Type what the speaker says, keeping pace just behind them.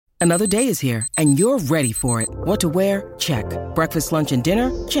Another day is here, and you're ready for it. What to wear? Check. Breakfast, lunch, and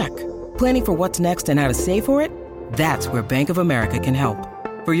dinner? Check. Planning for what's next and how to save for it? That's where Bank of America can help.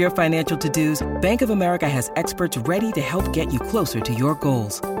 For your financial to-dos, Bank of America has experts ready to help get you closer to your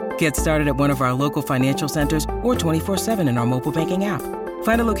goals. Get started at one of our local financial centers or 24/7 in our mobile banking app.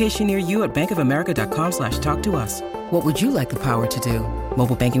 Find a location near you at bankofamerica.com/talktous. What would you like the power to do?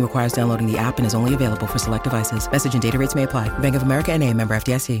 Mobile banking requires downloading the app and is only available for select devices. Message and data rates may apply. Bank of America N.A., member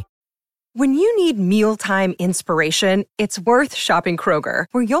FDIC. When you need mealtime inspiration, it's worth shopping Kroger,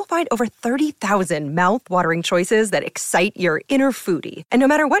 where you'll find over 30,000 mouth-watering choices that excite your inner foodie. And no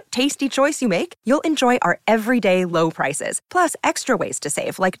matter what tasty choice you make, you'll enjoy our everyday low prices, plus extra ways to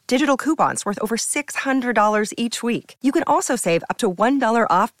save, like digital coupons worth over $600 each week. You can also save up to $1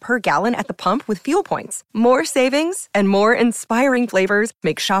 off per gallon at the pump with fuel points. More savings and more inspiring flavors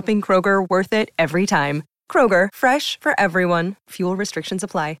make shopping Kroger worth it every time. Kroger, fresh for everyone. Fuel restrictions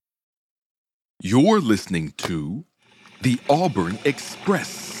apply. You're listening to the Auburn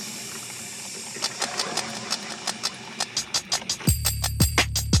Express.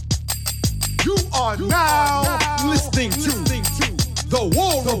 You are now listening to the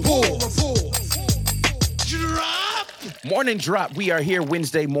War Report. Drop! Morning Drop. We are here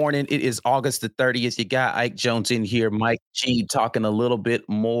Wednesday morning. It is August the 30th. You got Ike Jones in here, Mike G talking a little bit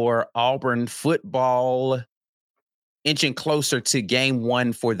more Auburn football, inching closer to game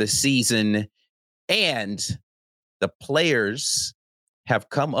one for the season. And the players have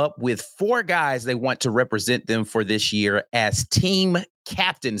come up with 4 guys they want to represent them for this year as team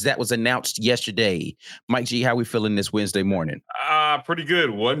captains. That was announced yesterday. Mike G, how we feeling this Wednesday morning? Pretty good.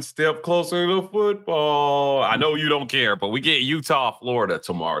 One step closer to football. I know you don't care, but we get Utah, Florida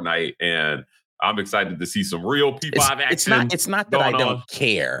tomorrow night, and I'm excited to see some real P5 action. It's not that I don't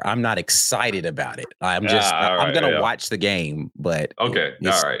care. I'm not excited about it. I'm going to watch the game, but okay.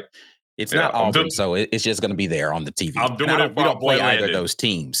 All right. It's not Auburn, so it's just going to be there on the TV. I'm doing it for we our don't boy play either Landon. of those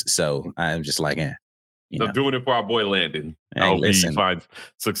teams, so I'm just like, I'm doing it for our boy Landon. Hey, I hope listen, he finds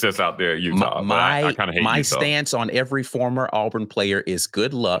success out there at Utah. I kind of hate my Utah. stance on every former Auburn player is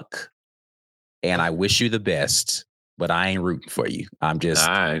good luck, and I wish you the best. But I ain't rooting for you. I'm just,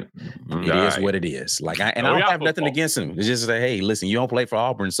 it is what it is. Like, I don't have nothing against him. It's just say, hey, listen, you don't play for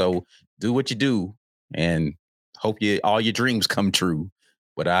Auburn, so do what you do, and hope all your dreams come true.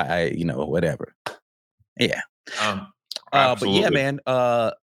 But I whatever. Yeah. But yeah, man,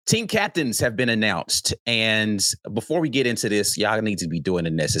 team captains have been announced. And before we get into this, y'all need to be doing the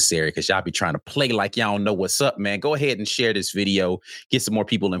necessary because y'all be trying to play like y'all don't know what's up, man. Go ahead and share this video. Get some more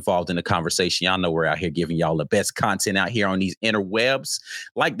people involved in the conversation. Y'all know we're out here giving y'all the best content out here on these interwebs.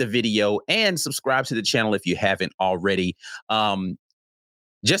 Like the video and subscribe to the channel if you haven't already.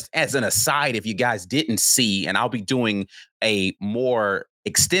 Just as an aside, if you guys didn't see, and I'll be doing a more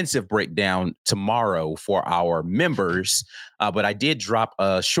extensive breakdown tomorrow for our members, but I did drop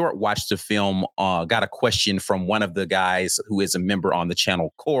a short watch the film. Got a question from one of the guys who is a member on the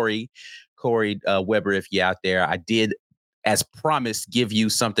channel, Corey Weber. If you're out there, I did, as promised, give you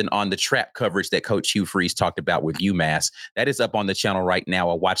something on the trap coverage that Coach Hugh Freeze talked about with UMass. That is up on the channel right now.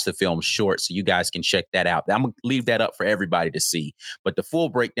 I'll watch the film short, so you guys can check that out. I'm going to leave that up for everybody to see. But the full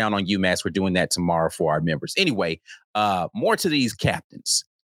breakdown on UMass, we're doing that tomorrow for our members. Anyway, more to these captains.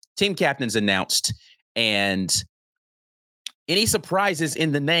 Team captains announced, and any surprises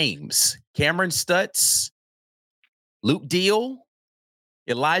in the names? Cameron Stutz, Luke Deal,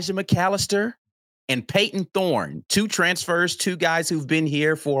 Elijah McAllister, and Peyton Thorne, 2 transfers, 2 guys who've been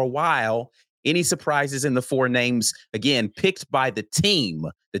here for a while. Any surprises in the 4 names, again, picked by the team?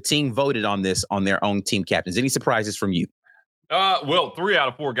 The team voted on this on their own team captains. Any surprises from you? Well, 3 out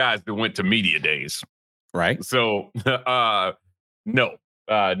of 4 guys that went to media days. Right. So, no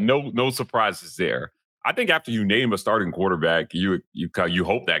surprises there. I think after you name a starting quarterback, you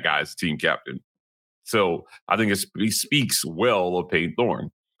hope that guy's team captain. So I think it speaks well of Peyton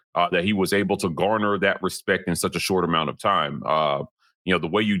Thorne. That he was able to garner that respect in such a short amount of time. The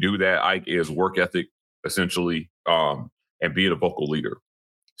way you do that, Ike, is work ethic, essentially, and being a vocal leader.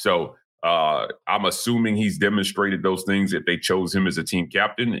 So I'm assuming he's demonstrated those things if they chose him as a team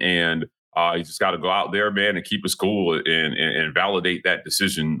captain. And you just got to go out there, man, and keep his cool and validate that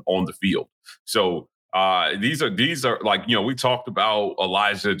decision on the field. So these are like, we talked about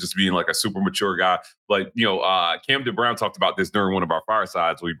Elijah just being like a super mature guy. Like, Camden Brown talked about this during one of our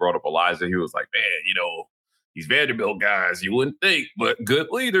firesides when we brought up Elijah. He was like, man, these Vanderbilt guys, you wouldn't think, but good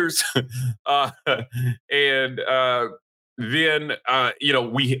leaders. Then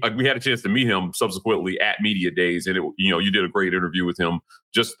we had a chance to meet him subsequently at media days, and you did a great interview with him.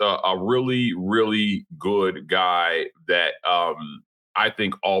 Just a really, really good guy that I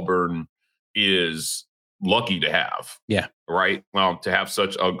think Auburn is lucky to have. Yeah. Right. To have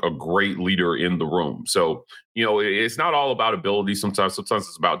such a great leader in the room. So, it's not all about ability. Sometimes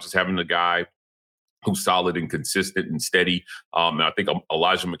it's about just having a guy who's solid and consistent and steady. And I think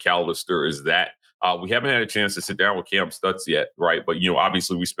Elijah McAllister is that. We haven't had a chance to sit down with Cam Stutz yet, right? But,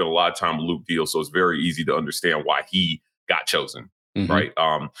 obviously we spent a lot of time with Luke Deal, so it's very easy to understand why he got chosen, right?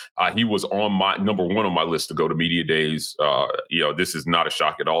 He was on my number one on my list to go to media days. This is not a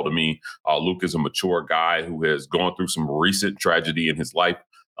shock at all to me. Luke is a mature guy who has gone through some recent tragedy in his life.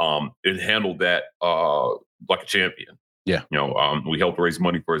 It handled that like a champion. Yeah. We helped raise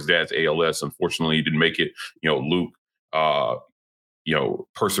money for his dad's ALS. Unfortunately, he didn't make it. Luke,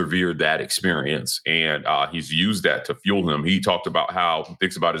 persevered that experience, and he's used that to fuel him. He talked about how he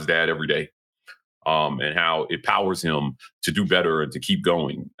thinks about his dad every day, and how it powers him to do better and to keep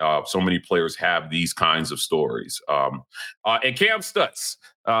going. So many players have these kinds of stories. And Cam Stutz,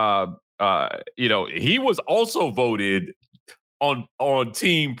 he was also voted on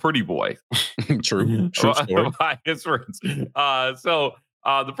Team Pretty Boy. True story. By his friends. So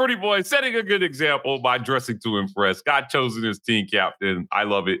the Pretty Boy setting a good example by dressing to impress. Got chosen as team captain. I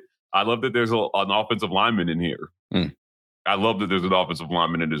love it. I love that there's an offensive lineman in here. I love that there's an offensive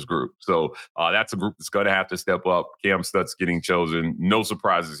lineman in this group. So that's a group that's going to have to step up. Cam Stutz getting chosen. No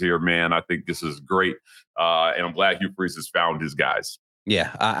surprises here, man. I think this is great. And I'm glad Hugh Freeze has found his guys.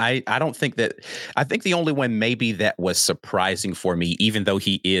 Yeah, I don't think that. I think the only one maybe that was surprising for me, even though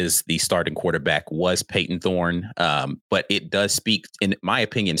he is the starting quarterback, was Peyton Thorne. But it does speak, in my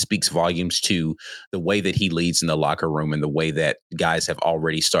opinion, speaks volumes to the way that he leads in the locker room and the way that guys have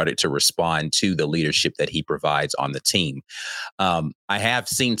already started to respond to the leadership that he provides on the team. I have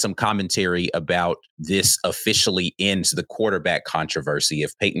seen some commentary about this officially ends the quarterback controversy.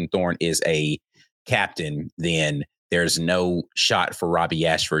 If Peyton Thorne is a captain, then there's no shot for Robbie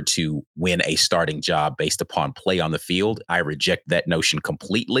Ashford to win a starting job based upon play on the field. I reject that notion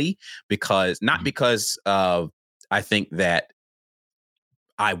completely because I think that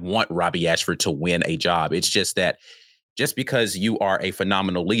I want Robbie Ashford to win a job. It's just that just because you are a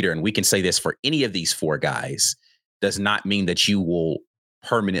phenomenal leader, and we can say this for any of these four guys, does not mean that you will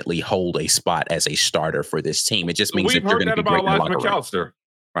permanently hold a spot as a starter for this team. It just means that you're going to be great in the locker room.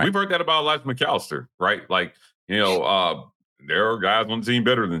 Right? We've heard that about Elijah McAllister, right? Like, there are guys on the team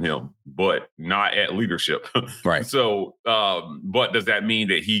better than him, but not at leadership. Right. So, but does that mean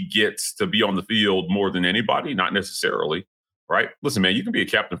that he gets to be on the field more than anybody? Not necessarily, right? Listen, man, you can be a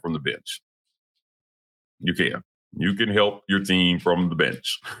captain from the bench. You can help your team from the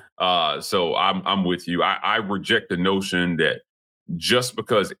bench. So I'm with you. I reject the notion that just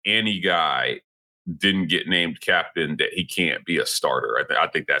because any guy didn't get named captain that he can't be a starter. I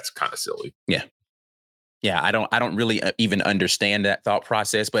think that's kind of silly. Yeah. Yeah, I don't really even understand that thought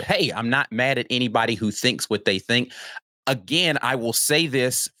process. But hey, I'm not mad at anybody who thinks what they think. Again, I will say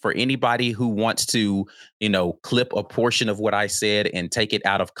this for anybody who wants to, clip a portion of what I said and take it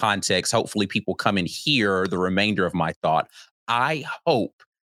out of context. Hopefully people come and hear the remainder of my thought. I hope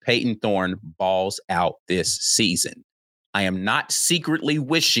Peyton Thorne balls out this season. I am not secretly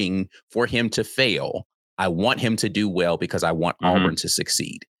wishing for him to fail. I want him to do well because I want Auburn to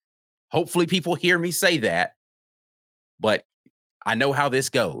succeed. Hopefully people hear me say that, but I know how this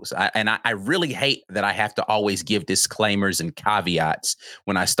goes. I really hate that I have to always give disclaimers and caveats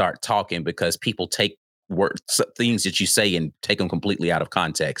when I start talking because people take things that you say and take them completely out of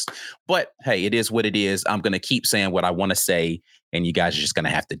context. But hey, it is what it is. I'm going to keep saying what I want to say, and you guys are just going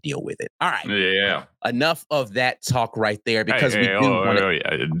to have to deal with it. All right. Yeah. Enough of that talk right there because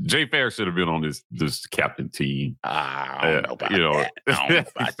Jay Fair should have been on this captain team. I don't know about that. I don't know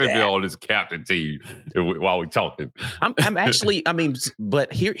about he should be on this captain team while we're talking. I'm actually,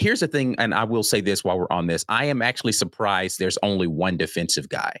 but here's the thing, and I will say this while we're on this. I am actually surprised there's only one defensive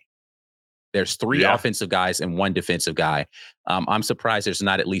guy. There's three offensive guys and one defensive guy. I'm surprised there's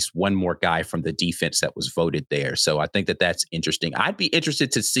not at least one more guy from the defense that was voted there. So I think that that's interesting. I'd be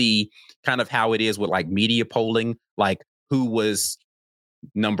interested to see kind of how it is with like media polling, like who was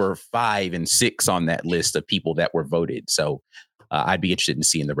number 5 and 6 on that list of people that were voted. So I'd be interested in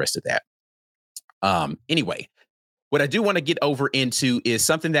seeing the rest of that. Anyway, what I do want to get over into is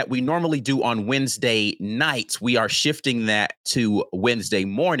something that we normally do on Wednesday nights. We are shifting that to Wednesday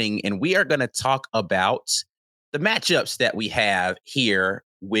morning, and we are going to talk about the matchups that we have here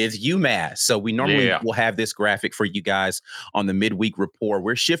with UMass. So we normally will have this graphic for you guys on the midweek report.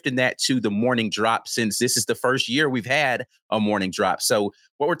 We're shifting that to the morning drop since this is the first year we've had a morning drop. So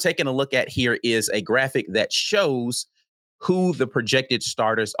what we're taking a look at here is a graphic that shows who the projected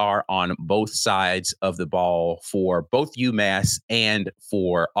starters are on both sides of the ball for both UMass and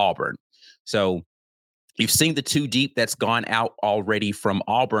for Auburn. So you've seen the two deep that's gone out already from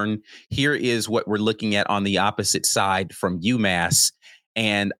Auburn. Here is what we're looking at on the opposite side from UMass.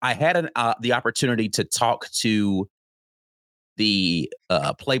 And I had the opportunity to talk to the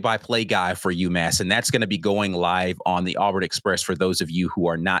play-by-play guy for UMass, and that's going to be going live on the Auburn Express. For those of you who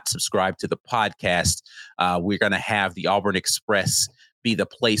are not subscribed to the podcast, we're going to have the Auburn Express be the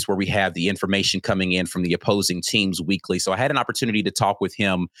place where we have the information coming in from the opposing teams weekly. So I had an opportunity to talk with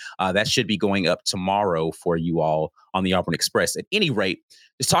him. That should be going up tomorrow for you all on the Auburn Express. At any rate,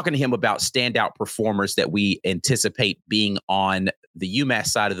 just talking to him about standout performers that we anticipate being on the UMass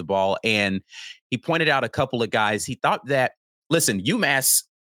side of the ball. And he pointed out a couple of guys. He thought that, listen, UMass,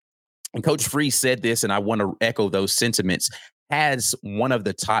 and Coach Freeze said this, and I want to echo those sentiments, has one of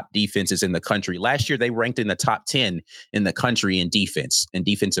the top defenses in the country. Last year, they ranked in the top 10 in the country in defense and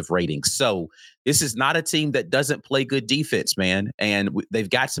defensive ratings. So this is not a team that doesn't play good defense, man. And they've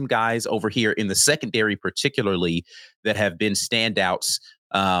got some guys over here in the secondary, particularly, that have been standouts.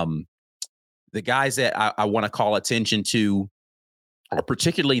 The guys that I want to call attention to are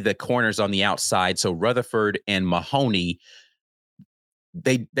particularly the corners on the outside. So Rutherford and Mahoney,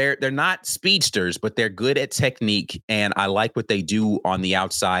 they're not speedsters, but they're good at technique, and I like what they do on the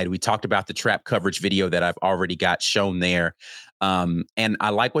outside. We talked about the trap coverage video that I've already got shown there, and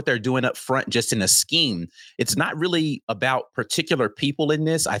I like what they're doing up front just in a scheme. It's not really about particular people in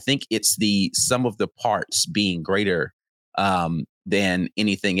this. I think it's the sum of the parts being greater than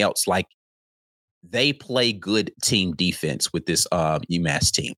anything else. Like, they play good team defense with this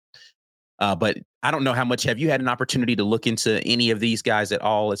UMass team. But I don't know how much. Have you had an opportunity to look into any of these guys at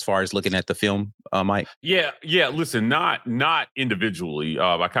all as far as looking at the film, Mike? Yeah. Listen, not individually.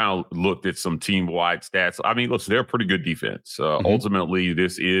 I kind of looked at some team-wide stats. I mean, listen, they're a pretty good defense. Ultimately,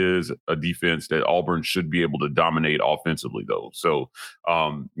 this is a defense that Auburn should be able to dominate offensively, though. So,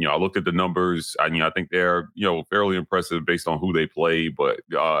 I looked at the numbers. I think they're, fairly impressive based on who they play. But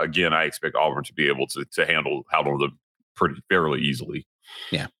again, I expect Auburn to be able to handle them fairly easily.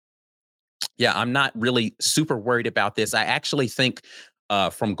 Yeah, I'm not really super worried about this. I actually think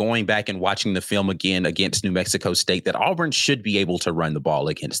from going back and watching the film again against New Mexico State that Auburn should be able to run the ball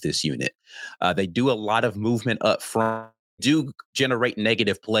against this unit. They do a lot of movement up front, do generate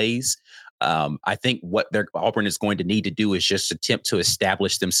negative plays. I think what Auburn is going to need to do is just attempt to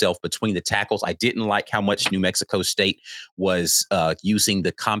establish themselves between the tackles. I didn't like how much New Mexico State was using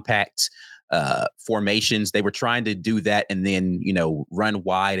the compact formations. They were trying to do that and then, run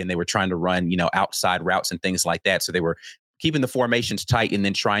wide, and they were trying to run, outside routes and things like that. So they were keeping the formations tight and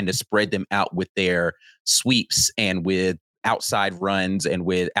then trying to spread them out with their sweeps and with outside runs and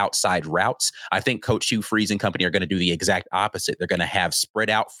with outside routes. I think Coach Hugh Freeze and company are going to do the exact opposite. They're going to have spread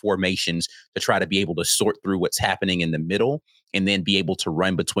out formations to try to be able to sort through what's happening in the middle and then be able to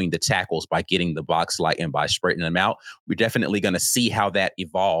run between the tackles by getting the box light and by spreading them out. We're definitely going to see how that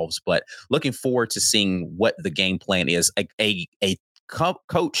evolves, but looking forward to seeing what the game plan is. A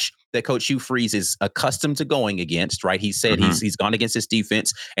coach that Coach Hugh Freeze is accustomed to going against, right? He said he's gone against his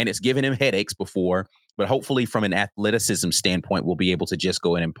defense and it's given him headaches before, but hopefully from an athleticism standpoint, we'll be able to just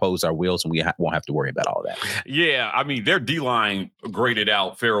go and impose our wills and we won't have to worry about all that. Yeah, I mean, their D-line graded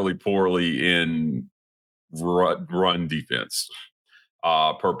out fairly poorly in run defense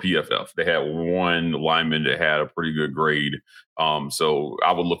per PFF. They had one lineman that had a pretty good grade. So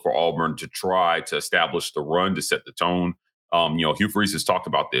I would look for Auburn to try to establish the run to set the tone. Hugh Freeze has talked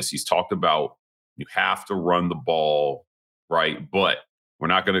about this. He's talked about you have to run the ball, right? But we're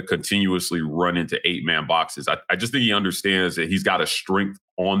not going to continuously run into 8-man boxes. I just think he understands that he's got a strength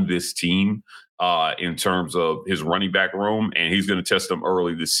on this team in terms of his running back room, and he's going to test them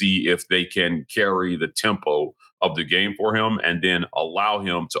early to see if they can carry the tempo of the game for him and then allow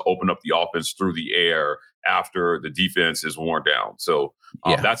him to open up the offense through the air after the defense is worn down. So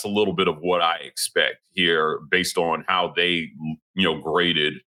that's a little bit of what I expect here based on how they,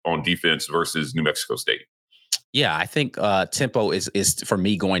 graded on defense versus New Mexico State. Yeah, I think tempo is for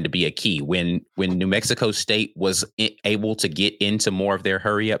me going to be a key. When New Mexico State was able to get into more of their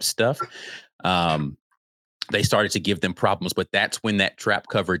hurry up stuff, they started to give them problems, but that's when that trap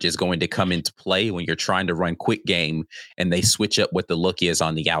coverage is going to come into play. When you're trying to run quick game and they switch up what the look is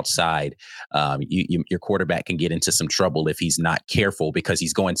on the outside, your quarterback can get into some trouble if he's not careful because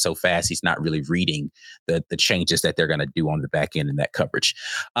he's going so fast. He's not really reading the changes that they're going to do on the back end in that coverage.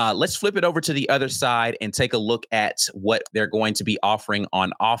 Let's flip it over to the other side and take a look at what they're going to be offering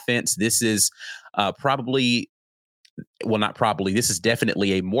on offense. This is probably well, not probably. This is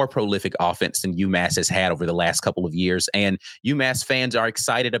definitely a more prolific offense than UMass has had over the last couple of years. And UMass fans are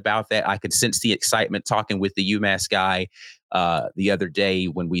excited about that. I could sense the excitement talking with the UMass guy the other day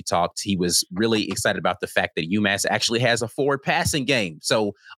when we talked. He was really excited about the fact that UMass actually has a forward passing game.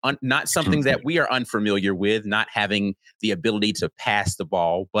 So not something that we are unfamiliar with, not having the ability to pass the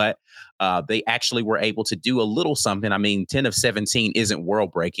ball, but they actually were able to do a little something. I mean, 10 of 17 isn't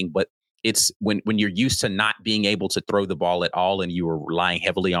world breaking, but it's when you're used to not being able to throw the ball at all and you are relying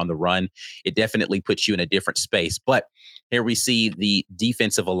heavily on the run, it definitely puts you in a different space. But here we see the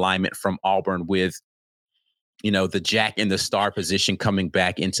defensive alignment from Auburn with, the jack in the star position coming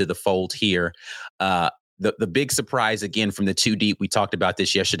back into the fold here. The big surprise, again, from the two deep, we talked about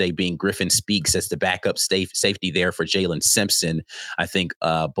this yesterday, being Griffin Speaks as the backup safety there for Jalen Simpson, I think.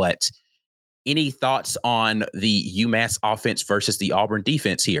 But any thoughts on the UMass offense versus the Auburn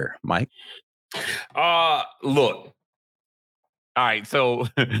defense here, Mike? Look. All right. So,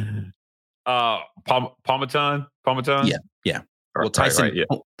 Palmatan? Yeah. Well, Tyson, right, yeah.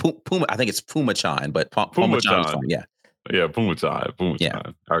 Puma, I think it's Pumachan, but Pumachan. Yeah. Yeah, Pumachan. Yeah.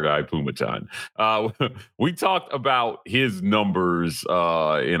 Our guy, Pumachan. We talked about his numbers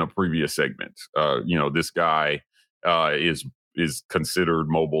in a previous segment. This guy is considered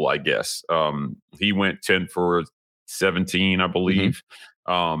mobile, I guess. He went 10 for 17, I believe.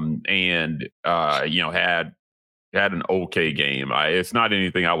 And had an okay game. It's not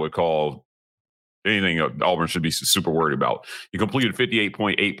anything I would call anything Auburn should be super worried about. He completed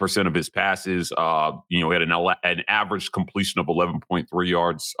 58.8% of his passes. He had an average completion of 11.3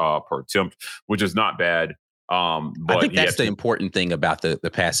 yards per attempt, which is not bad. But I think that's the important thing about the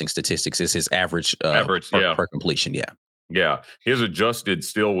passing statistics is his average per completion. Yeah. Yeah. His adjusted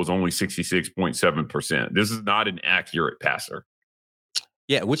still was only 66.7%. This is not an accurate passer.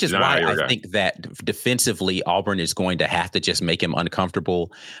 Yeah, which is why I think that defensively, Auburn is going to have to just make him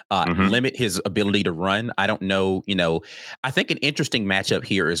uncomfortable, limit his ability to run. I don't know, I think an interesting matchup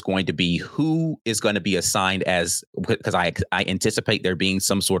here is going to be who is going to be assigned because I anticipate there being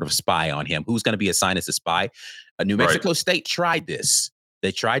some sort of spy on him. Who's going to be assigned as a spy? New Mexico State tried this.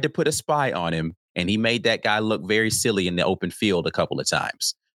 They tried to put a spy on him, and he made that guy look very silly in the open field a couple of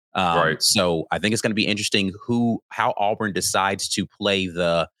times. So I think it's going to be interesting how Auburn decides to play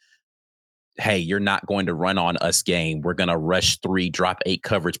hey, you're not going to run on us game. We're going to rush 3, drop 8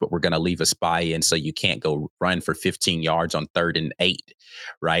 coverage, but we're going to leave a spy in so you can't go run for 15 yards on 3rd and 8,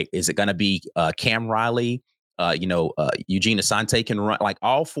 right? Is it going to be Cam Riley? Eugene Asante can run. Like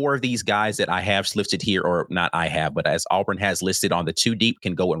all 4 of these guys that I have listed here, or not I have, but as Auburn has listed on the 2 deep,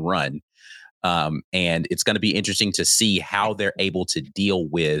 can go and run. And it's going to be interesting to see how they're able to deal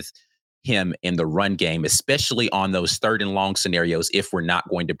with him in the run game, especially on those 3rd and long scenarios, if we're not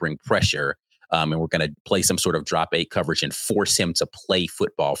going to bring pressure and we're going to play some sort of drop 8 coverage and force him to play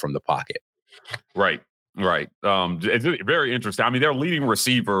football from the pocket. Right. It's very interesting. I mean, their leading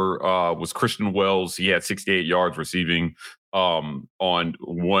receiver was Christian Wells. He had 68 yards receiving on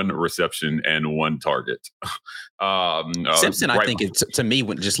 1 reception and 1 target. Simpson, I think, to me,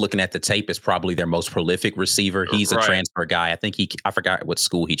 when just looking at the tape, is probably their most prolific receiver. He's a transfer guy. I think I forgot what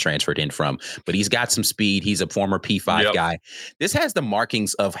school he transferred in from, but he's got some speed. He's a former P5 guy. This has the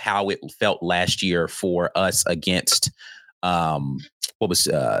markings of how it felt last year for us against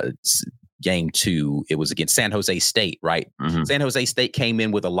game 2, it was against San Jose State, right? San Jose State came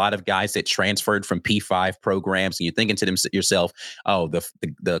in with a lot of guys that transferred from P5 programs, and you're thinking to yourself, oh,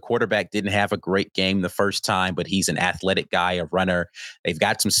 the quarterback didn't have a great game the first time, but he's an athletic guy, a runner. They've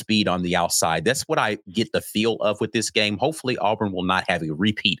got some speed on the outside. That's what I get the feel of with this game. Hopefully Auburn will not have a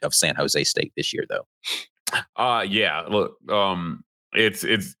repeat of San Jose State this year, though. Look,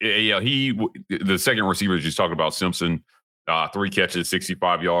 the second receiver that you talking about, Simpson, 3 catches,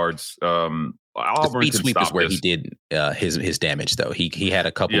 65 yards. Auburn the speed sweep is where he did his damage, though. He had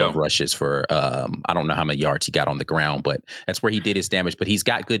a couple of rushes for I don't know how many yards he got on the ground, but that's where he did his damage. But he's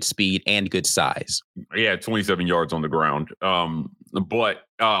got good speed and good size. Yeah, 27 yards on the ground, but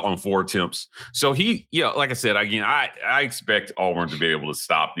on 4 attempts. So like I said, again, I expect Auburn to be able to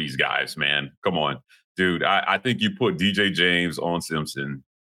stop these guys, man. Come on, dude. I think you put DJ James on Simpson,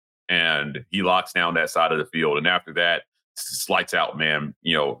 and he locks down that side of the field, and after that, lights out, man.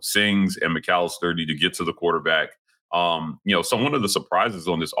 Sings and McAllister need to get to the quarterback. So one of the surprises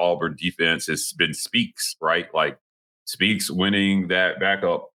on this Auburn defense has been Speaks, right? Like Speaks winning that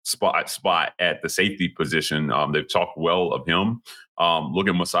backup spot at the safety position. They've talked well of him. Look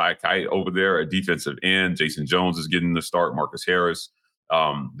at Messiah Kite over there at defensive end. Jason Jones is getting the start. Marcus Harris.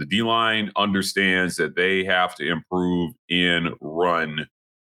 The D-line understands that they have to improve in run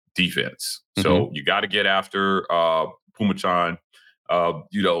defense. So you got to get after Pumachan.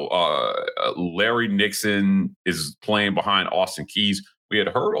 Larry Nixon is playing behind Austin Keys. We had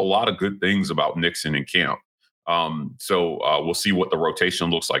heard a lot of good things about Nixon in camp. So we'll see what the rotation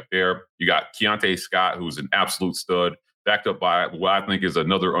looks like there. You got Keontae Scott, who's an absolute stud, backed up by what I think is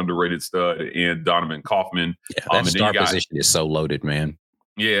another underrated stud in Donovan Kaufman. Yeah, that star position is so loaded, man.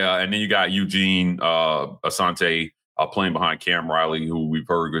 Yeah, and then you got Eugene Asante playing behind Cam Riley, who we've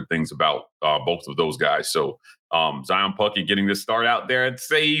heard good things about, both of those guys. So Zion Puckett getting to start out there at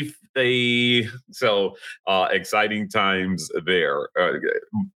safety. So exciting times there.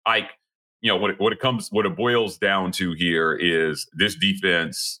 What it boils down to here is this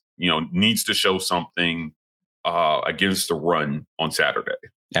defense, needs to show something against the run on Saturday.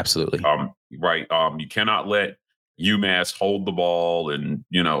 Absolutely. Right. You cannot let UMass hold the ball, and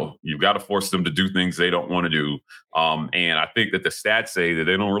you've got to force them to do things they don't want to do. And I think that the stats say that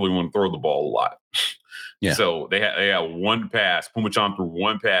they don't really want to throw the ball a lot. Yeah. So they had one pass. Pumachan threw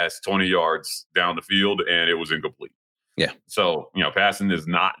one pass 20 yards down the field, and it was incomplete. Yeah. So passing is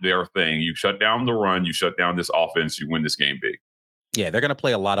not their thing. You shut down the run, you shut down this offense, you win this game big. Yeah, they're going to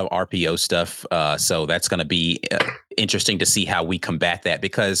play a lot of RPO stuff. So that's going to be interesting to see how we combat that,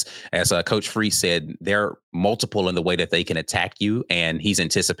 because as Coach Free said, they're multiple in the way that they can attack you. And he's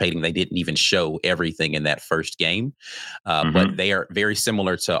anticipating they didn't even show everything in that first game. But they are very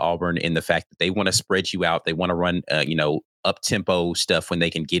similar to Auburn in the fact that they want to spread you out. They want to run, up-tempo stuff when they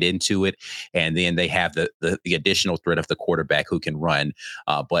can get into it. And then they have the additional threat of the quarterback who can run.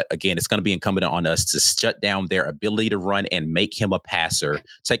 But again, it's going to be incumbent on us to shut down their ability to run and make him a passer,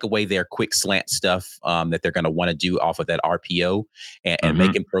 take away their quick slant stuff that they're going to want to do off of that RPO, and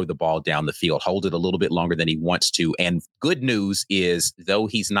make him throw the ball down the field, hold it a little bit longer than he wants to. And good news is, though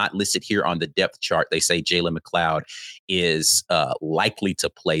he's not listed here on the depth chart, they say Jalen McLeod is likely to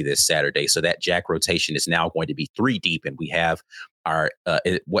play this Saturday. So that jack rotation is now going to be 3 deep, and we have our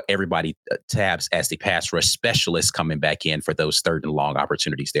what everybody tabs as the pass rush specialist coming back in for those 3rd and long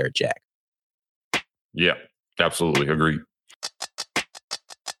opportunities there, Jack. Yeah, absolutely. Agreed.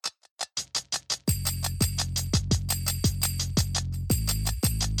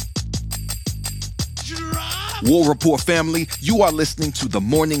 War Report family, you are listening to The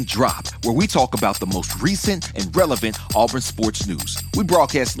Morning Drop, where we talk about the most recent and relevant Auburn sports news. We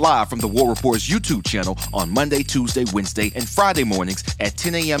broadcast live from the War Report's YouTube channel on Monday, Tuesday, Wednesday, and Friday mornings at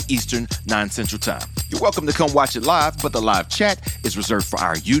 10 a.m. Eastern, 9 Central Time. You're welcome to come watch it live, but the live chat is reserved for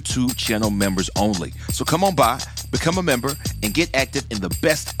our YouTube channel members only. So come on by, become a member, and get active in the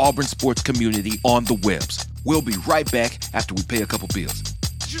best Auburn sports community on the webs. We'll be right back after we pay a couple bills.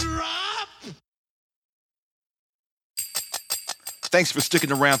 Thanks for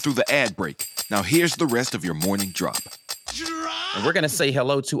sticking around through the ad break. Now here's the rest of your morning drop. And we're going to say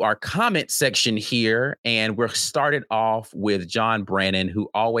hello to our comment section here. And we're started off with John Brannon, who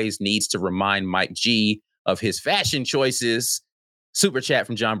always needs to remind Mike G of his fashion choices. Super chat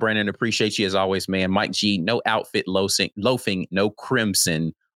from John Brannon. Appreciate you as always, man. Mike G, no outfit loafing, no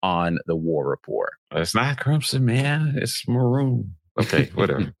crimson on the War Report. It's not crimson, man. It's maroon. Okay,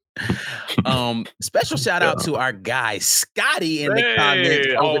 whatever. Special shout out to our guy Scotty in the comments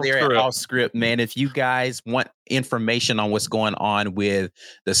over there at Off Script, man. If you guys want information on what's going on with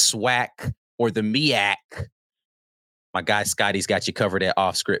the SWAC or the MEAC, my guy Scotty's got you covered at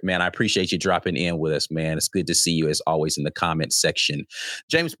Off Script, man. I appreciate you dropping in with us, man. It's good to see you as always in the comments section.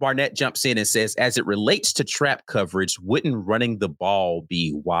 James Barnett jumps in and says, as it relates to trap coverage, wouldn't running the ball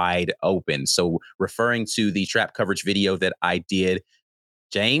be wide open? So referring to the trap coverage video that I did,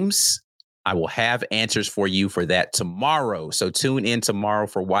 James, I will have answers for you for that tomorrow. So tune in tomorrow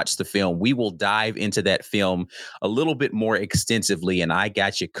for Watch the Film. We will dive into that film a little bit more extensively, and I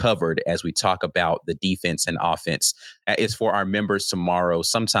got you covered as we talk about the defense and offense. It's for our members tomorrow,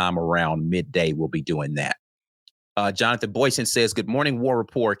 sometime around midday. We'll be doing that. Jonathan Boyson says, good morning, War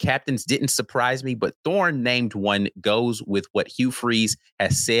Report. Captains didn't surprise me, but Thorne named one goes with what Hugh Freeze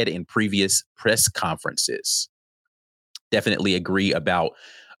has said in previous press conferences. Definitely agree about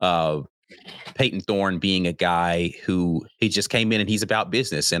Peyton Thorne being a guy who he just came in and he's about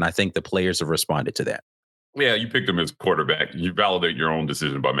business. And I think the players have responded to that. Yeah, you picked him as quarterback. You validate your own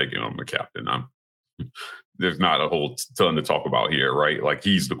decision by making him the captain. There's not a whole ton to talk about here, right? Like,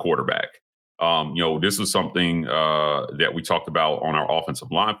 he's the quarterback. This was something that we talked about on our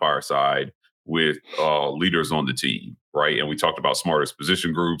offensive line fireside with leaders on the team, right? And we talked about smartest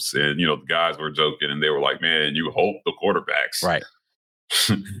position groups, and the guys were joking and they were like, man, you hope the quarterbacks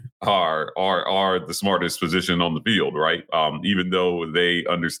are the smartest position on the field, right? Even though they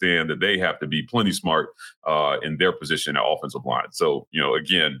understand that they have to be plenty smart in their position at offensive line. So,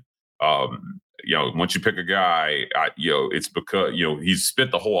 again, once you pick a guy, it's because, he's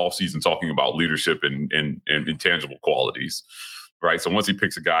spent the whole offseason talking about leadership and intangible qualities, right? So once he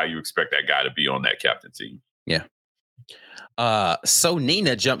picks a guy, you expect that guy to be on that captain team. Yeah. So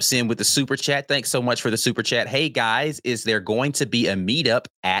Nina jumps in with the super chat. Thanks so much for the super chat. Hey guys, is there going to be a meetup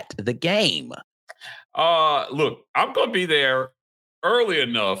at the game? Look, I'm going to be there early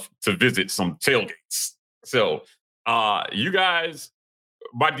enough to visit some tailgates. So, you guys,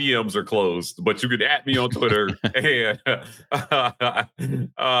 my DMs are closed, but you can @ me on Twitter, and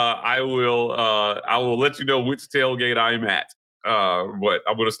I will let you know which tailgate I'm at. But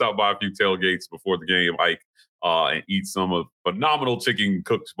I'm going to stop by a few tailgates before the game, and eat some of phenomenal chicken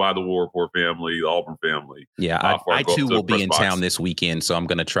cooked by the War Report family, the Auburn family. Yeah, I too will be in town this weekend, so I'm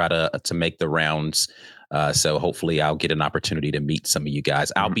going to try to make the rounds. So hopefully I'll get an opportunity to meet some of you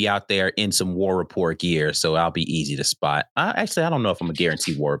guys. I'll be out there in some War Report gear, so I'll be easy to spot. Actually, I don't know if I'm going to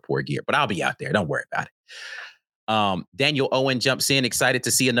guarantee War Report gear, but I'll be out there. Don't worry about it. Daniel Owen jumps in, excited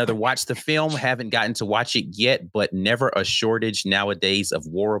to see another watch the film. Haven't gotten to watch it yet, but never a shortage nowadays of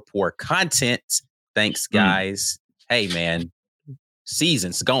War Report content. Thanks, guys. Hey, man,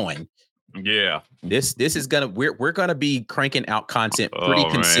 season's going. Yeah, this is we're gonna be cranking out content pretty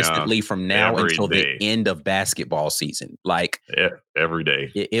consistently from now until the end of basketball season. Like every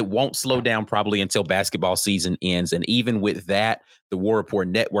day, it won't slow down probably until basketball season ends. And even with that, the War Report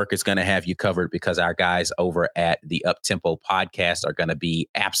Network is going to have you covered because our guys over at the Uptempo podcast are going to be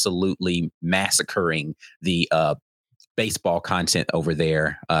absolutely massacring the baseball content over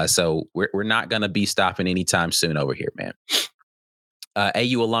there. So we're not going to be stopping anytime soon over here, man.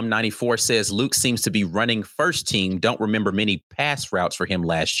 AU Alum 94 says Luke seems to be running first team. Don't remember many pass routes for him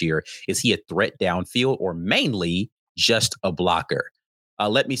last year. Is he a threat downfield or mainly just a blocker?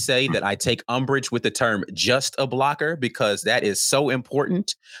 Let me say that I take umbrage with the term just a blocker because that is so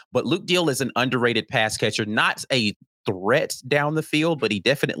important. But Luke Deal is an underrated pass catcher, not a threat down the field, but he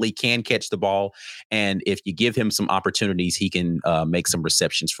definitely can catch the ball. And if you give him some opportunities, he can make some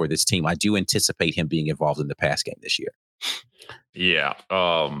receptions for this team. I do anticipate him being involved in the pass game this year. Yeah.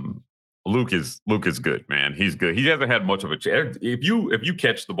 Luke is good, man. He's good. He hasn't had much of a chance. If you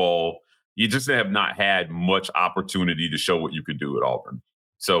catch the ball, you just have not had much opportunity to show what you could do at Auburn.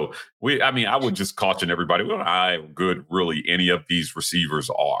 So I would just caution everybody. We don't know how good really any of these receivers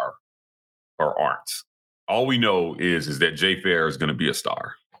are or aren't. All we know is that Jay Fair is going to be a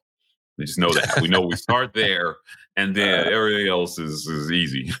star. We just know that. We know we start there, and then everything else is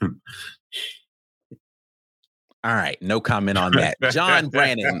easy. All right, no comment on that. John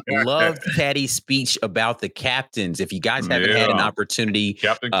Brannon loved Caddy's speech about the captains. If you guys haven't had an opportunity,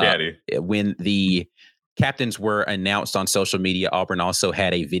 Captain Caddy, when the captains were announced on social media, Auburn also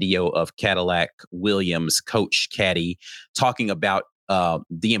had a video of Cadillac Williams, Coach Caddy, talking about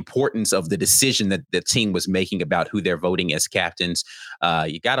the importance of the decision that the team was making about who they're voting as captains.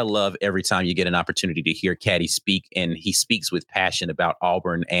 You got to love every time you get an opportunity to hear Caddy speak, and he speaks with passion about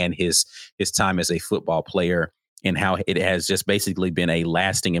Auburn and his time as a football player, and how it has just basically been a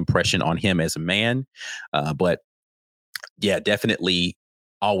lasting impression on him as a man. But yeah, definitely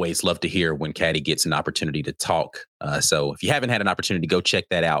always love to hear when Caddy gets an opportunity to talk. So if you haven't had an opportunity, go check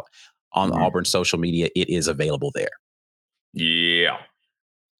that out on Auburn social media. It is available there. Yeah.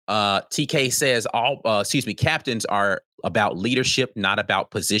 TK says captains are about leadership, not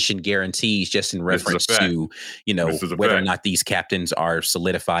about position guarantees, just in reference to, whether or not these captains are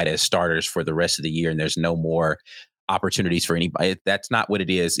solidified as starters for the rest of the year and there's no more opportunities for anybody. That's not what it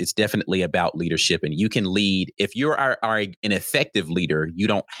is. It's definitely about leadership, and you can lead. If you are an effective leader, you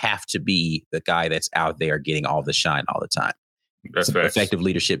don't have to be the guy that's out there getting all the shine all the time. That's effective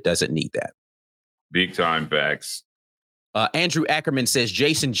leadership doesn't need that. Big time facts. Andrew Ackerman says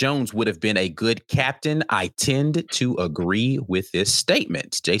Jason Jones would have been a good captain. I tend to agree with this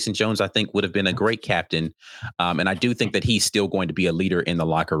statement. Jason Jones, I think, would have been a great captain. And I do think that he's still going to be a leader in the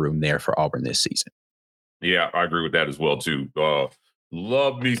locker room there for Auburn this season. Yeah, I agree with that as well, too.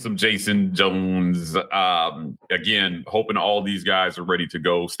 Love me some Jason Jones. Again, hoping all these guys are ready to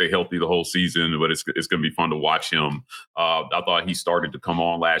go, stay healthy the whole season, but it's going to be fun to watch him. I thought he started to come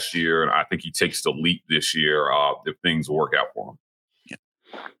on last year, and I think he takes the leap this year if things work out for him.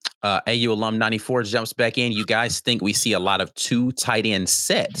 Yeah. AU Alum 94 jumps back in. You guys think we see a lot of 2 tight end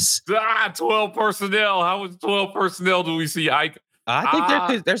sets? 12 personnel. How much 12 personnel do we see, Ike? I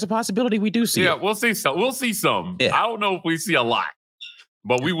think there's a possibility we do see. Yeah, we'll see some. Yeah. I don't know if we see a lot,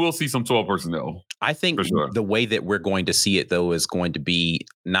 but we will see some 12 personnel. I think the way that we're going to see it, though, is going to be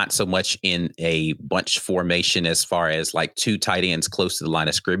not so much in a bunch formation as far as like 2 tight ends close to the line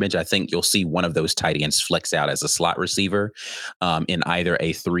of scrimmage. I think you'll see one of those tight ends flex out as a slot receiver in either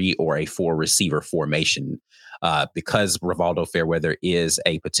a 3 or a 4 receiver formation. Because Rivaldo Fairweather is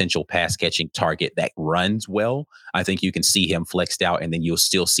a potential pass catching target that runs well, I think you can see him flexed out, and then you'll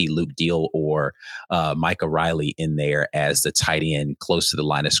still see Luke Deal or Micah Riley in there as the tight end close to the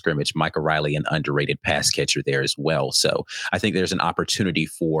line of scrimmage. Micah Riley, an underrated pass catcher there as well. So I think there's an opportunity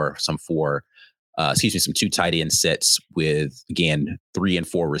for some 2 tight end sets with, again, 3 and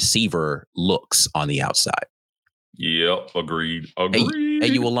 4 receiver looks on the outside. Yep, agreed.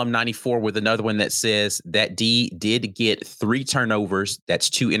 AU Alum 94 with another one that says that D did get 3 turnovers. That's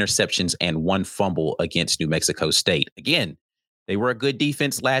 2 interceptions and 1 fumble against New Mexico State. Again, they were a good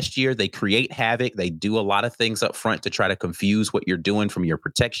defense last year. They create havoc. They do a lot of things up front to try to confuse what you're doing from your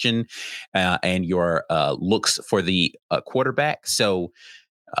protection and your looks for the quarterback. So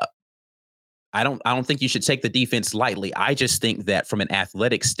I don't think you should take the defense lightly. I just think that from an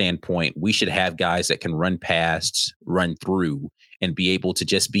athletic standpoint, we should have guys that can run past, run through, and be able to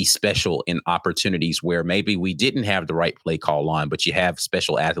just be special in opportunities where maybe we didn't have the right play call on, but you have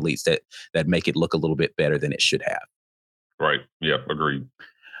special athletes that make it look a little bit better than it should have. Right. Yep. Agreed.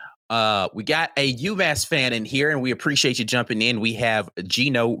 We got a UMass fan in here, and we appreciate you jumping in. We have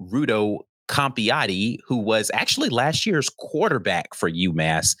Gino Rudo Campiati, who was actually last year's quarterback for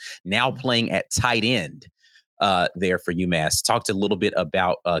UMass, now playing at tight end there for UMass. Talked a little bit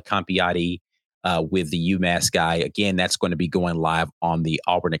about Campiati with the UMass guy. Again, that's going to be going live on the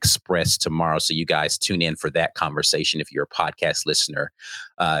Auburn Express tomorrow. So you guys tune in for that conversation if you're a podcast listener.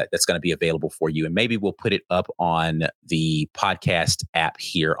 That's going to be available for you. And maybe we'll put it up on the podcast app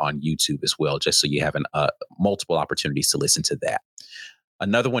here on YouTube as well, just so you have multiple opportunities to listen to that.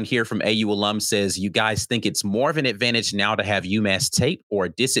 Another one here from AU Alum says, you guys think it's more of an advantage now to have UMass tape or a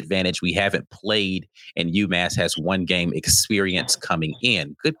disadvantage we haven't played and UMass has 1 game experience coming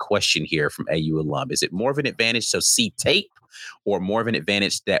in? Good question here from AU Alum. Is it more of an advantage to see tape or more of an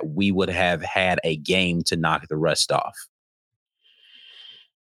advantage that we would have had a game to knock the rust off?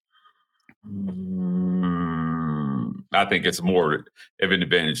 I think it's more of an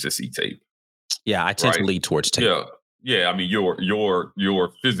advantage to see tape. Yeah, I tend to lead towards tape. Yeah, I mean,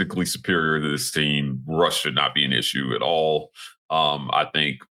 you're physically superior to this team. Rush should not be an issue at all. I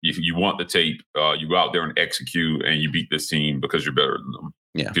think if you want the tape, you go out there and execute, and you beat this team because you're better than them.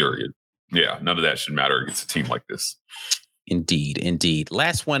 Yeah. Period. Yeah, none of that should matter against a team like this. Indeed.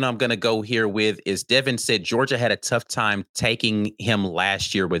 Last one I'm going to go here with is Devin said Georgia had a tough time taking him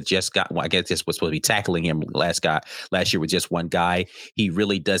last year with I guess this was supposed to be tackling him last year with just 1 guy. He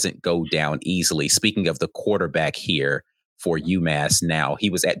really doesn't go down easily. Speaking of the quarterback here for UMass now, he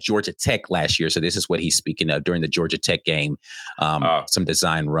was at Georgia Tech last year. So this is what he's speaking of during the Georgia Tech game. Some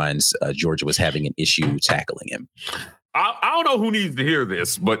design runs. Georgia was having an issue tackling him. I don't know who needs to hear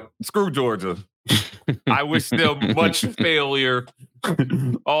this, but screw Georgia. I wish them much failure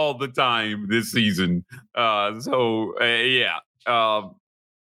all the time this season. That's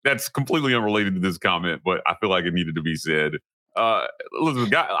completely unrelated to this comment, but I feel like it needed to be said.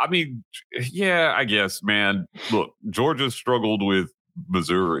 Listen, I guess, man. Look, Georgia struggled with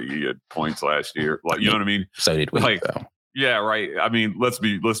Missouri at points last year. Like, you know what I mean? So did we. Though. Yeah, right. I mean, let's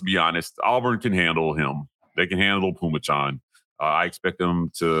be honest. Auburn can handle him. They can handle Pumachan. I expect them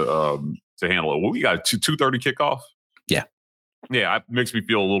to handle it. Well, we got a 2:30 kickoff. Yeah. Yeah, it makes me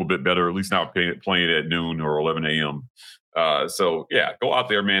feel a little bit better, at least not playing at noon or 11 a.m. So, yeah, go out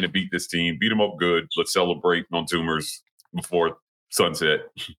there, man, and beat this team. Beat them up good. Let's celebrate on Tumors before sunset.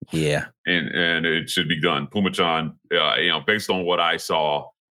 Yeah. And it should be done. Pumachan, based on what I saw,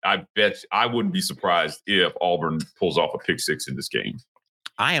 I bet I wouldn't be surprised if Auburn pulls off a pick 6 in this game.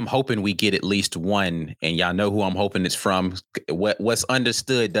 I am hoping we get at least 1, and y'all know who I'm hoping it's from. What's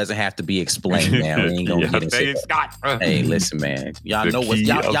understood doesn't have to be explained, man. We ain't gonna get into it. Scott. Hey, listen, man. Y'all know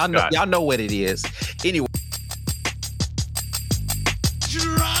what it is. Anyway.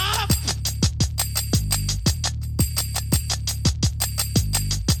 Drop.